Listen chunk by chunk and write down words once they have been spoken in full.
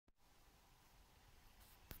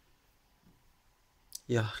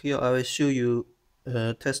Yeah, here I will show you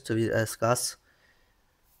test with a SCSI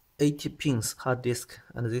 80 pins hard disk,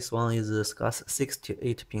 and this one is a SCSI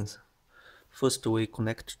 68 pins. First we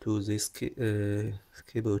connect to this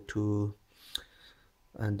cable to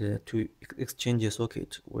exchange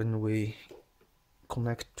socket. When we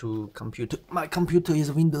connect to computer, my computer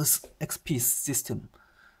is Windows XP system,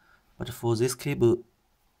 but for this cable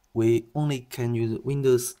we only can use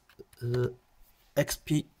Windows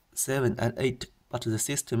XP 7 and 8, but the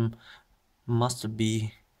system must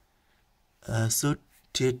be a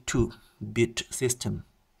 32-bit system.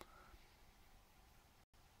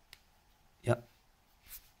 Yeah.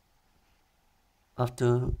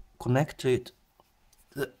 After connected,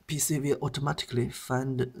 the PC will automatically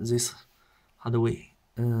find this hardware.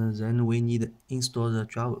 Then we need to install the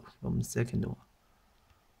driver from the second one.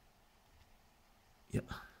 Yeah.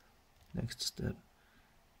 Next step.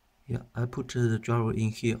 Yeah, I put the driver in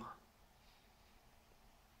here.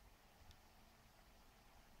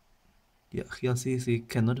 Yeah, here CC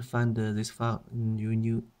cannot find this file.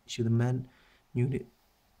 You should manually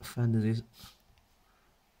find this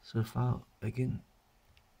file again.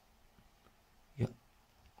 Yeah,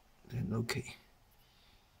 then okay.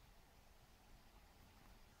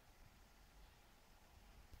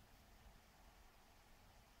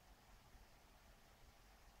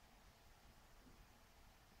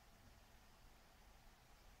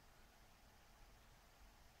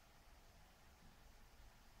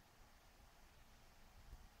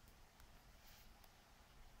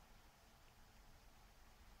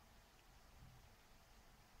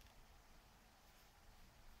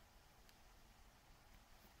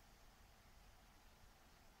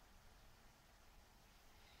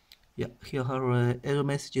 Yeah, here have error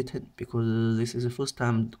message 10 because this is the first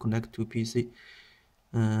time to connect to PC.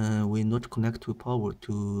 We not connect to power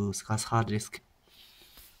to SCSI hard disk.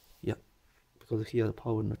 Yeah, because here the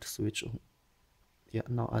power not switch on. Yeah,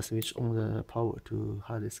 now I switch on the power to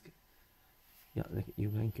hard disk. Yeah, like you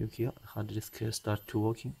can click here, hard disk start to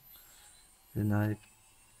working. Then I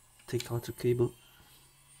take out the cable.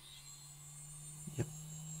 Yeah,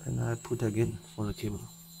 and I put again for the cable.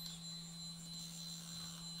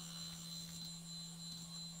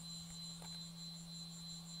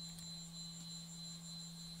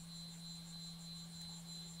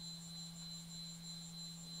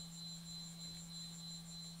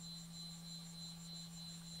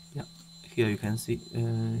 Yeah, here you can see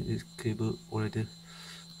this cable already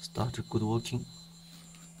started good working.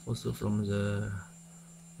 Also from the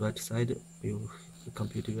right side, the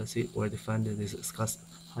computer will see already find this SCSI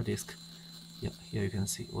hard disk. Yeah, here you can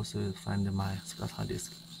see also find my SCSI hard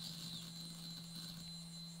disk.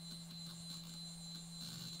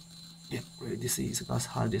 Yeah, this is SCSI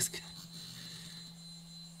hard disk.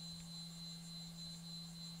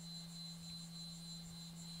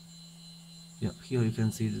 Yeah, here you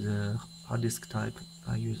can see the hard disk type.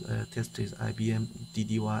 I use test is IBM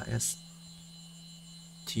DDYS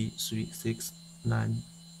T369.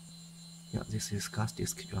 Yeah, this is SCSI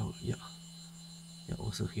disk driver. Yeah,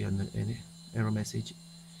 also here any error message.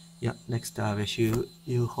 Yeah, next I will show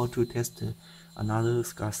you how to test another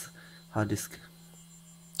SCSI hard disk.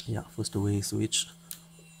 Yeah, first we switch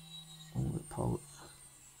on the power.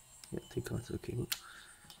 Yeah, take out the cable.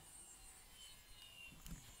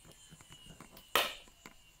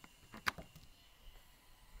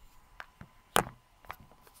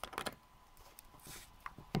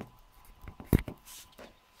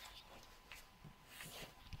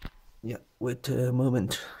 Yeah, wait a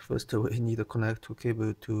moment. First we need to connect to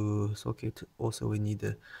cable to socket. Also we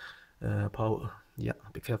need power. Yeah,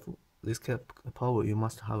 be careful. This power you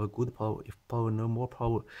must have a good power. If power no more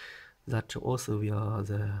power, that also via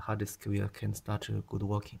the hard disk we can start good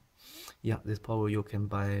working. Yeah, this power you can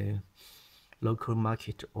buy local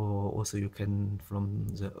market, or also you can from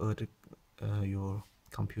the your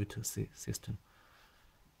computer system.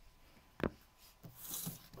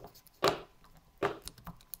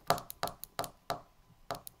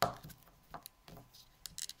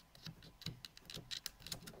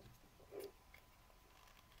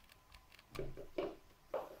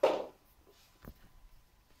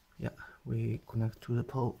 Yeah, we connect to the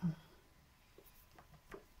pole.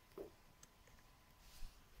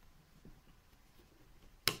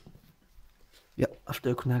 Yeah,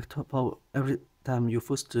 after connect to power, every time you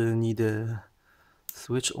first need to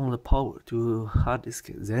switch on the power to hard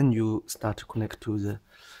disk, then you start to connect to the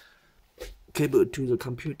cable to the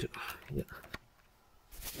computer.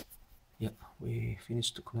 Yeah, we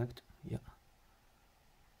finished to connect. Yeah,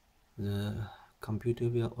 the computer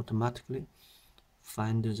will automatically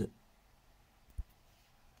find the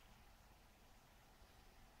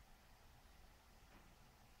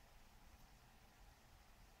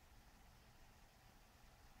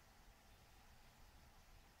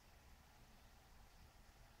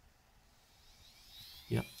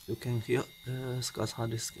Yeah, you can hear the SCSI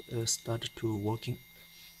hard disk start to working.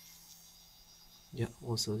 Yeah,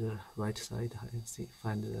 also the right side I can see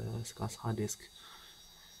find the SCSI hard disk.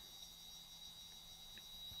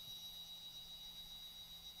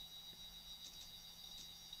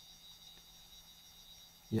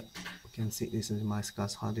 Yeah, we can see this is my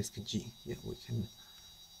SCSI hard disk G. Yeah, we can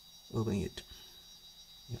open it.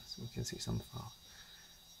 Yeah, so we can see some file.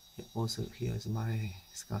 Yeah, also here is my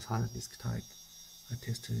SCSI hard disk type. I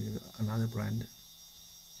tested another brand,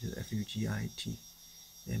 is FUGIT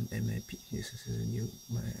MMAP. This is a new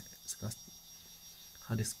my SCSI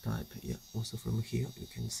hard disk type. Yeah, also from here you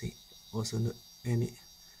can see also no any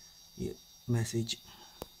message.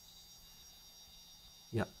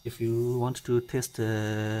 Yeah, if you want to test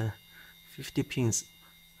 50 pins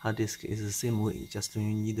hard disk is the same way, just you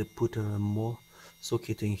need to put more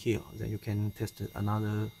socket in here, then you can test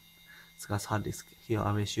another SCSI hard disk. Here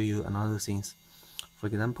I will show you another things. For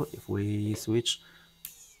example, if we switch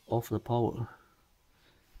off the power,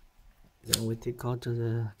 then we take out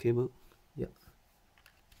the cable.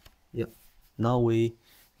 Yeah, now we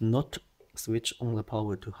not switch on the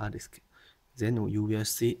power to hard disk, then you will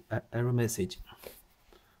see an error message.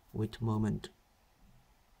 Wait a moment.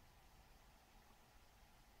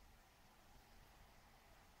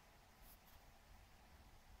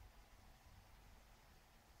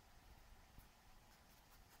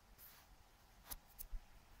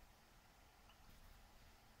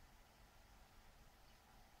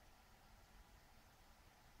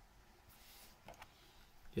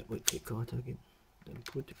 Yeah, we take out again, then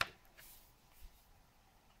put it.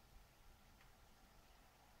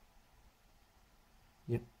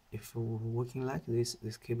 Yeah, if we're working like this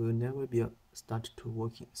cable will never be start to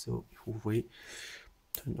working. So if we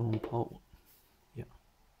turn on power, yeah,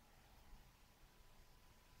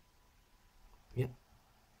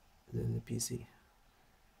 then the PC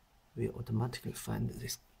will automatically find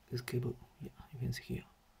this cable. Yeah, you can see here.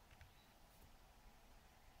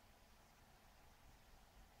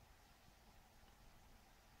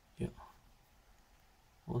 Yeah,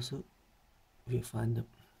 also we find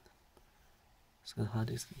the hard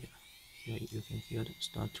disk. Yeah, here you can hear it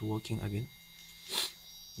start working again.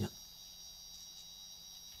 Yeah,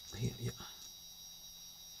 here, yeah.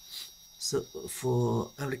 So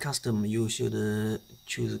for every custom, you should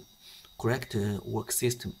choose correct work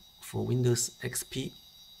system. For Windows XP,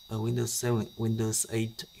 Windows 7, Windows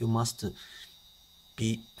 8, you must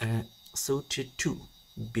be a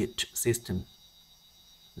 32-bit system.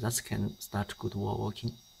 That can start good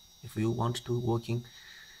working. If you want to working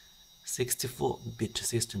 64-bit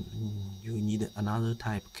system, you need another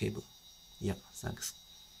type cable. Yeah, thanks.